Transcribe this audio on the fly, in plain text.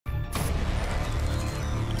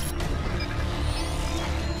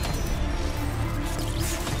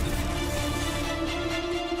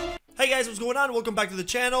Hey guys, what's going on? Welcome back to the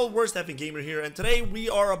channel. We're Stefan Gamer here, and today we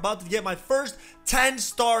are about to get my first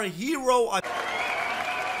 10-star hero. I'm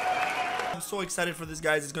so excited for this,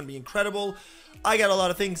 guys. It's going to be incredible. I got a lot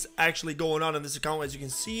of things actually going on in this account. As you can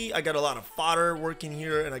see, I got a lot of fodder working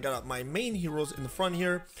here, and I got my main heroes in the front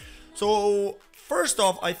here. So first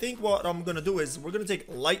off, I think what I'm going to do is we're going to take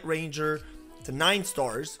Light Ranger to 9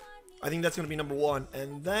 stars. I think that's going to be number 1.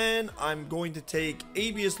 And then I'm going to take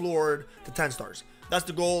Abius Lord to 10 stars. That's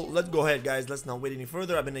the goal. Let's go ahead, guys. Let's not wait any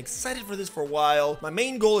further. I've been excited for this for a while. My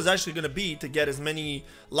main goal is actually going to be to get as many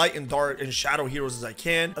light and dark and shadow heroes as I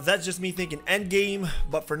can. That's just me thinking end game.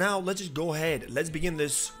 But for now, let's just go ahead. Let's begin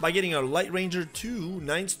this by getting a Light Ranger to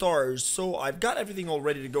 9 stars. So I've got everything all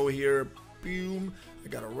ready to go here. Boom. I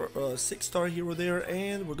got a 6-star hero there.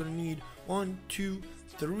 And we're going to need 1, 2,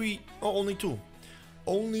 3. Oh, only 2.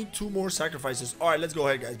 Only 2 more sacrifices. All right, let's go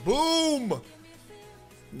ahead, guys. Boom!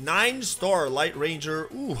 9-star Light Ranger.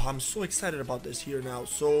 Ooh, I'm so excited about this here now.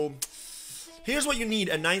 So here's what you need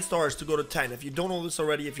at 9 stars to go to 10. If you don't know this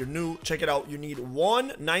already, if you're new, check it out. You need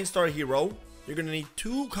 1 9-star hero. You're gonna need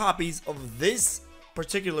 2 copies of this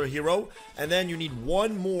particular hero, and then you need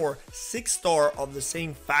 1 more 6-star of the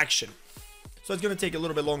same faction. So it's gonna take a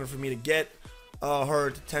little bit longer for me to get her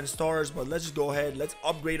to 10 stars, but let's just go ahead. Let's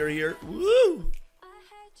upgrade her here. Woo!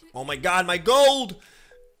 Oh my god, my gold!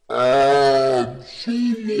 That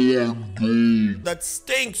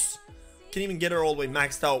stinks. Can't even get her all the way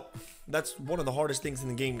maxed out. That's one of the hardest things in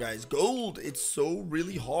the game, guys. Gold, it's so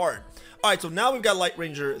really hard. Alright, so now we've got Light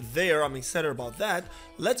Ranger there. I'm excited about that.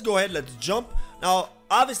 Let's go ahead, let's jump. Now,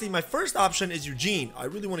 obviously, my first option is Eugene. I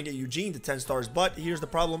really want to get Eugene to 10 stars, but here's the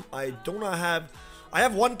problem. I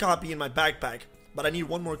have 1 copy in my backpack, but I need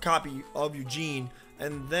 1 more copy of Eugene.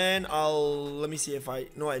 And then let me see if I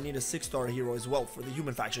need a 6-star hero as well for the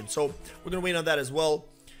human faction. So we're gonna wait on that as well.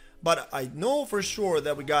 But I know for sure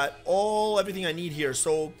that we got everything I need here.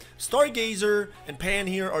 So Stargazer and Pan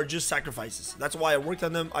here are just sacrifices. That's why I worked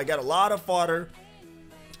on them. I got a lot of fodder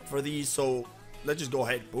for these. So let's just go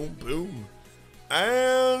ahead. Boom, boom.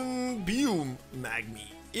 And boom, Magme.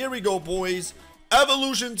 Here we go, boys.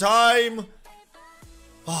 Evolution time.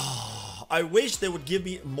 I wish they would give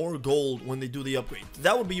me more gold when they do the upgrade.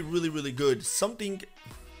 That would be really, really good. Something.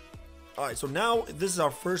 Alright, so now this is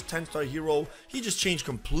our first 10-star hero. He just changed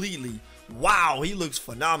completely. Wow, he looks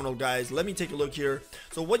phenomenal, guys. Let me take a look here.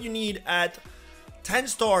 So what you need at 10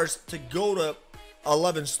 stars to go to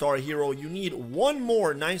 11-star hero, you need 1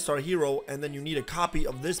 more 9-star hero, and then you need a copy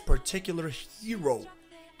of this particular hero.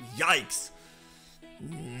 Yikes.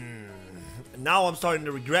 Now I'm starting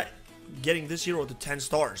to regret getting this hero to 10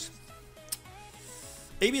 stars.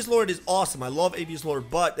 Abius Lord is awesome. I love Abius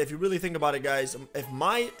Lord, but if you really think about it, guys, if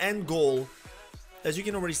my end goal, as you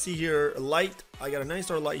can already see here, light, I got a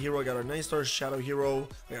 9-star light hero, I got a 9-star shadow hero,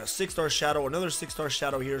 I got a 6-star shadow, another 6-star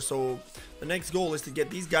shadow here. So the next goal is to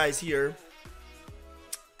get these guys here,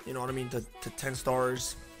 you know what I mean, to 10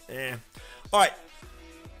 stars. Alright,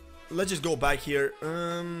 let's just go back here.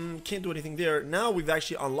 Can't do anything there. Now we've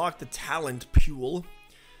actually unlocked the talent pool,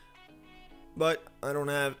 but I don't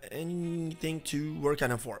have anything to work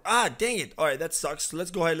on it for. Ah, dang it. All right, that sucks.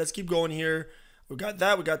 Let's go ahead. Let's keep going here. We got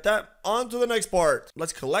that. We got that. On to the next part.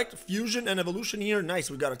 Let's collect fusion and evolution here.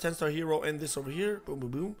 Nice. We got a 10-star hero and this over here. Boom,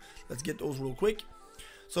 boom, boom. Let's get those real quick.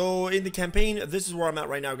 So in the campaign, this is where I'm at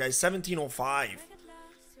right now, guys. 1705.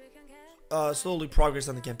 Slowly progress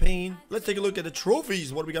on the campaign. Let's take a look at the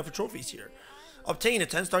trophies. What do we got for trophies here? Obtain a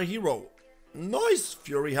 10-star hero. Nice.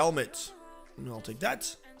 Fury helmet. I'll take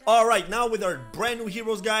that. Alright, now with our brand new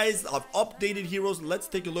heroes, guys, I've updated heroes. Let's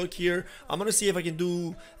take a look here. I'm gonna see if I can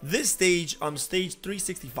do this stage on stage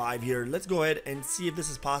 365 here. Let's go ahead and see if this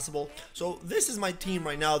is possible. So this is my team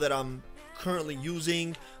right now that I'm currently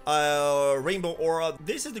using. Rainbow Aura.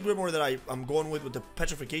 This is the Grimoire that I'm going with the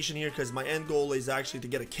petrification here, because my end goal is actually to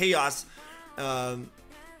get a chaos.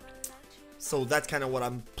 So that's kind of what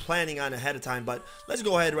I'm planning on ahead of time. But let's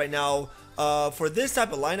go ahead right now. For this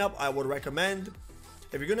type of lineup, I would recommend,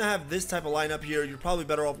 if you're gonna have this type of lineup here, you're probably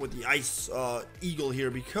better off with the Ice Eagle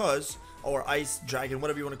here, because, or Ice Dragon,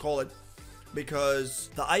 whatever you want to call it, because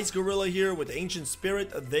the Ice Gorilla here with the Ancient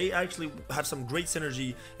Spirit, they actually have some great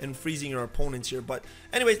synergy in freezing your opponents here. But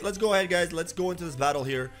anyways, let's go ahead, guys. Let's go into this battle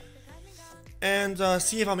here and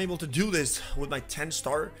see if I'm able to do this with my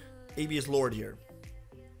 10-star Abius Lord here.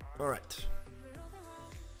 All right.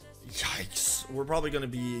 Yikes. We're probably gonna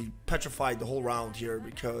be petrified the whole round here,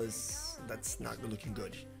 because that's not looking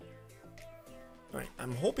good. Alright,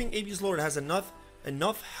 I'm hoping Abius Lord has enough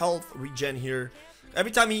health regen here.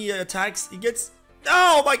 Every time he attacks, he gets...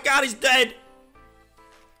 Oh my god, he's dead!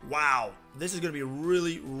 Wow, this is gonna be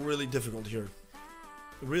really, really difficult here.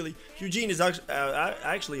 really. Eugene is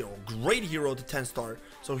actually a great hero to 10 star.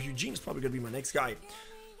 So Eugene is probably going to be my next guy.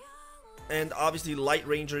 And obviously Light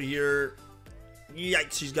Ranger here.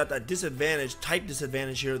 Yikes, she's got that disadvantage, type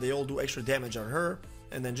disadvantage here. They all do extra damage on her.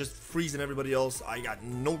 And then just freezing everybody else. I got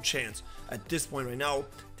no chance at this point right now.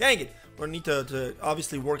 Dang it. We're going to need to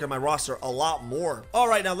obviously work on my roster a lot more.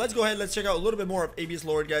 Alright, now let's go ahead. Let's check out a little bit more of Abies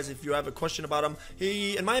Lord, guys, if you have a question about him.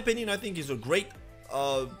 He, in my opinion, I think he's a great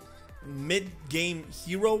mid-game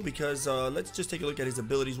hero because let's just take a look at his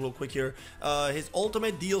abilities real quick here. His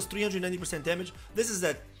ultimate deals 390% damage. This is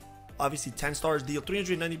that obviously 10 stars, deal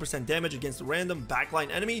 390% damage against a random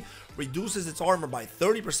backline enemy, reduces its armor by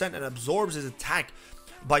 30% and absorbs his attack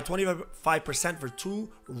by 25% for 2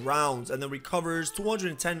 rounds, and then recovers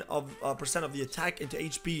 210% of the attack into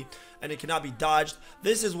HP, and it cannot be dodged.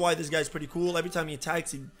 This is why this guy's pretty cool. Every time he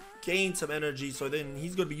attacks, he gains some energy, so then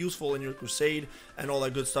he's going to be useful in your crusade and all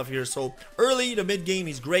that good stuff here. So early to mid game,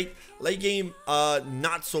 he's great. Late game,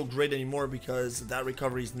 not so great anymore because that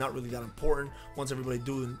recovery is not really that important once everybody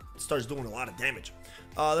starts doing a lot of damage.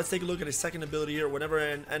 Let's take a look at his second ability here. Whenever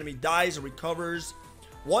an enemy dies, it recovers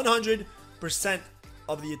 100%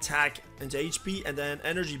 of the attack into HP and then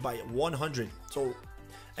energy by 100. So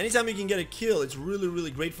anytime you can get a kill, it's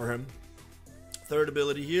really great for him. Third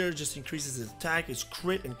ability here just increases his attack, his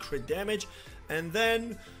crit and crit damage. And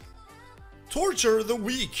then Torture the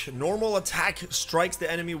Weak. Normal attack strikes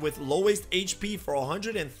the enemy with lowest HP for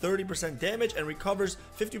 130% damage and recovers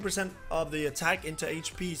 50% of the attack into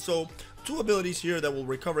HP. So 2 abilities here that will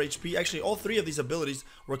recover HP. Actually, all 3 of these abilities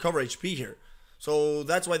recover HP here. So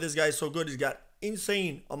that's why this guy is so good. He's got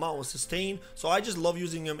insane amount of sustain. So I just love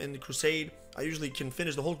using him in the crusade. I usually can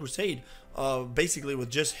finish the whole crusade basically with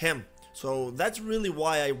just him. So that's really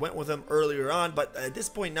why I went with him earlier on. But at this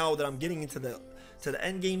point now that I'm getting into the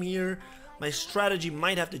end game here, my strategy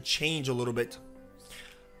might have to change a little bit.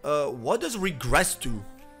 What does Regress do?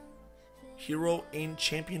 Hero in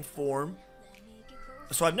champion form.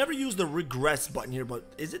 So I've never used the Regress button here,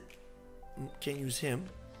 but is it? Can't use him.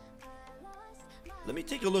 Let me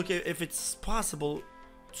take a look if it's possible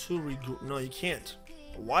to regress. No, you can't.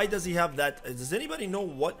 Why does he have that? Does anybody know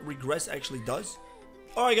what Regress actually does?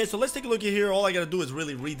 Alright guys, so let's take a look at here. All I gotta do is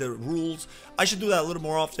really read the rules. I should do that a little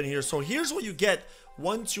more often here. So here's what you get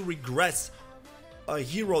once you regress a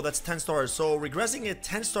hero that's 10 stars. So regressing a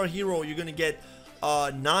 10-star hero, you're gonna get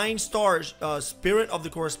 9 stars spirit of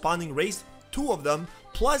the corresponding race, 2 of them,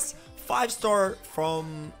 plus 5-star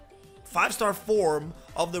from 5-star form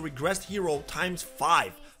of the regressed hero times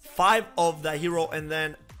 5 of that hero. And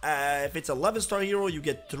then if it's 11-star hero, you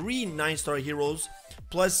get 3 9-star heroes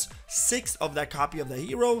plus 6 of that copy of the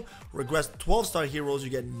hero. Regressed 12-star heroes, you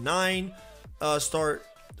get 4 9-star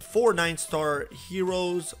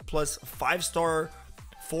heroes plus 5-star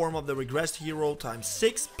form of the regressed hero times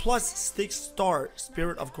 6 plus 6-star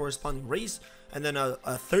spirit of corresponding race. And then a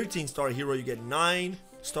 13-star hero, you get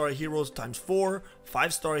 9-star heroes times 4,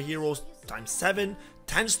 5-star heroes times 7,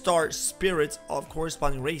 10-star spirits of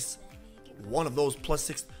corresponding race. One of those plus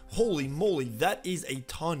 6. Holy moly, that is a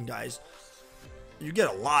ton, guys. You get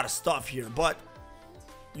a lot of stuff here, but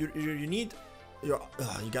you need your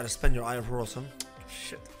you gotta spend your Eye of Horus, huh?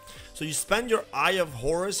 Shit. So you spend your Eye of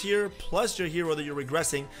Horus here plus your hero that you're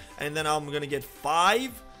regressing, and then I'm gonna get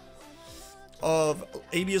 5 of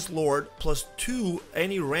Abies Lord plus 2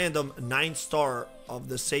 any random 9-star of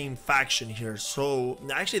the same faction here. So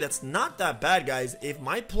actually that's not that bad, guys. If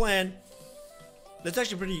my plan, that's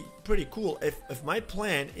actually pretty cool. If my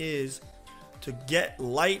plan is to get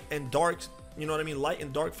light and dark, you know what I mean, light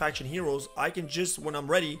and dark faction heroes, I can just, when I'm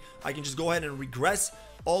ready, I can just go ahead and regress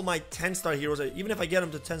all my 10-star heroes. Even if I get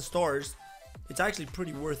them to 10 stars, it's actually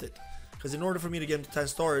pretty worth it, because in order for me to get them to 10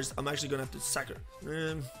 stars, I'm actually gonna have to sack her.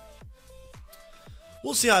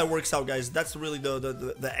 We'll see how it works out, guys. That's really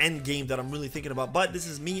the end game that I'm really thinking about. But this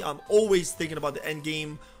is me. I'm always thinking about the end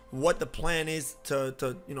game, what the plan is to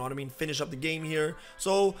you know what I mean, finish up the game here.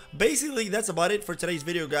 So basically that's about it for today's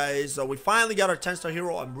video, guys. So we finally got our 10-star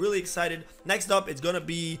hero. I'm really excited. Next up, it's gonna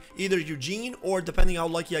be either Eugene, or depending how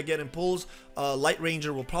lucky I get in pulls, Light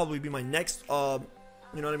Ranger will probably be my next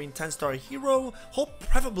you know what I mean, 10-star hero. Hope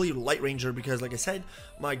preferably Light Ranger, because like I said,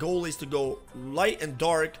 my goal is to go light and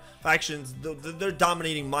dark factions. They're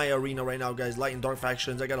dominating my arena right now, guys. Light and dark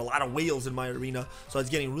factions. I got a lot of whales in my arena, so it's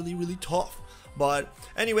getting really tough. But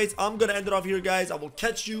anyways, I'm gonna end it off here, guys. I will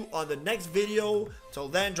catch you on the next video. Till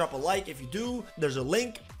then, drop a like if you do. There's a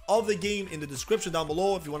link of the game in the description down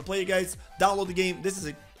below if you want to play it, guys. Download the game. This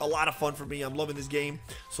is a lot of fun for me. I'm loving this game.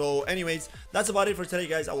 So anyways, that's about it for today,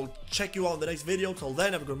 guys. I will check you out in the next video. Till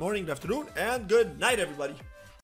then, have a good morning, good afternoon, and good night, everybody.